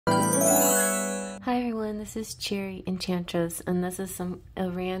Hi everyone, this is CherryEnchantress, and this is a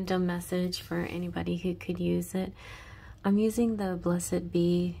random message for anybody who could use it. I'm using the Blessed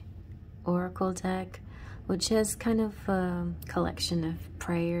Be Oracle deck, which has kind of a collection of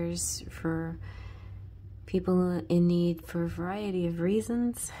prayers for people in need for a variety of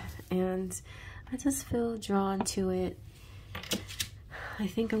reasons, and I just feel drawn to it. I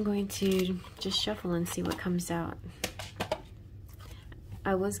think I'm going to just shuffle and see what comes out.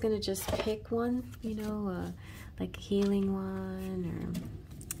 I was gonna just pick one, you know, like a healing one,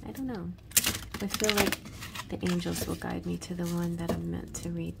 or I don't know. I feel like the angels will guide me to the one that I'm meant to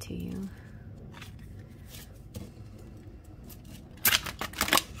read to you.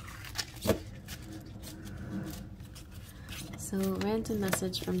 So, random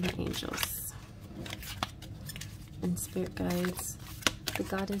message from the angels and spirit guides, the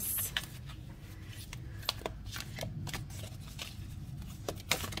goddess.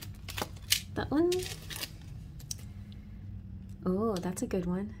 That one. Oh, that's a good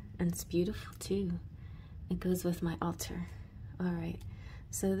one. And it's beautiful too. It goes with my altar. Alright.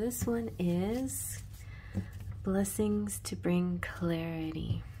 So this one is blessings to bring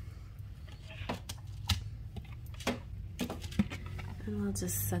clarity. And we'll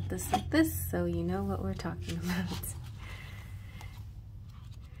just set this like this so you know what we're talking about.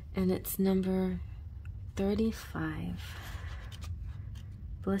 And it's number 35.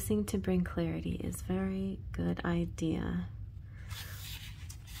 Blessing to bring clarity is very good idea.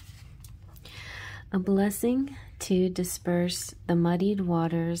 A blessing to disperse the muddied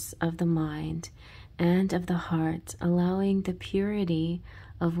waters of the mind and of the heart, allowing the purity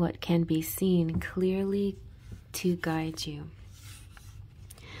of what can be seen clearly to guide you.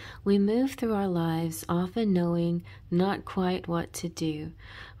 We move through our lives often knowing not quite what to do,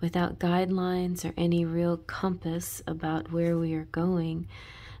 without guidelines or any real compass about where we are going.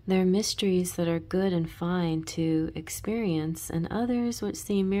 There are mysteries that are good and fine to experience, and others which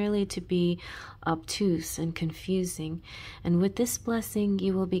seem merely to be obtuse and confusing. And with this blessing,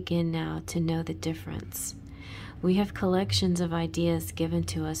 you will begin now to know the difference. We have collections of ideas given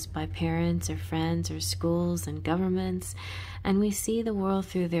to us by parents or friends or schools and governments, and we see the world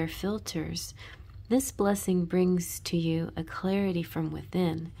through their filters. This blessing brings to you a clarity from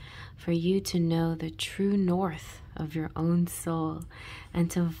within, for you to know the true north of your own soul,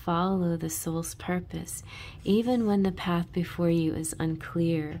 and to follow the soul's purpose, even when the path before you is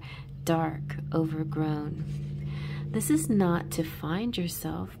unclear, dark, overgrown. This is not to find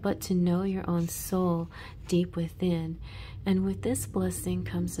yourself, but to know your own soul deep within. And with this blessing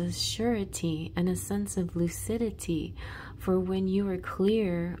comes a surety and a sense of lucidity. For when you are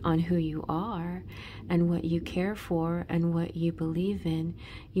clear on who you are and what you care for and what you believe in,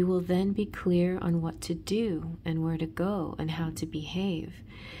 you will then be clear on what to do and where to go and how to behave.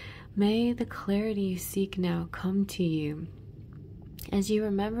 May the clarity you seek now come to you. As you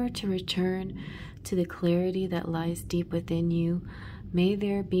remember to return to the clarity that lies deep within you, may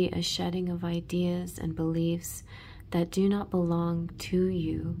there be a shedding of ideas and beliefs that do not belong to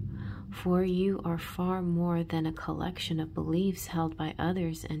you, for you are far more than a collection of beliefs held by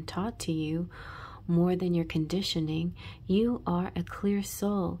others and taught to you. More than your conditioning, you are a clear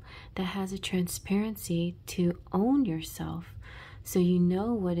soul that has a transparency to own yourself, so you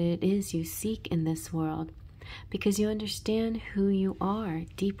know what it is you seek in this world, because you understand who you are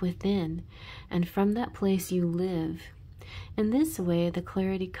deep within, and from that place you live. In this way, the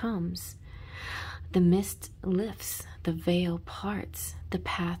clarity comes. The mist lifts, the veil parts, the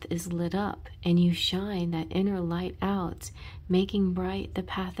path is lit up, and you shine that inner light out, making bright the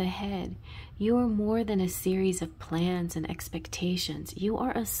path ahead. You are more than a series of plans and expectations. You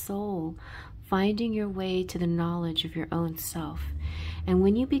are a soul, finding your way to the knowledge of your own self. And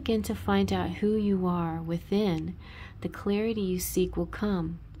when you begin to find out who you are within, the clarity you seek will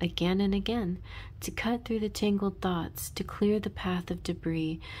come again and again, to cut through the tangled thoughts, to clear the path of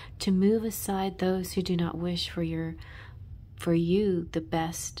debris, to move aside those who do not wish for you the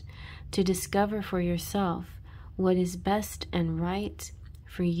best, to discover for yourself what is best and right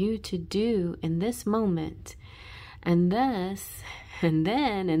for you to do in this moment. And thus,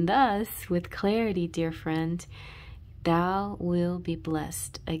 with clarity, dear friend, thou will be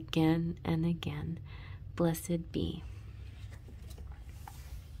blessed again and again. Blessed be.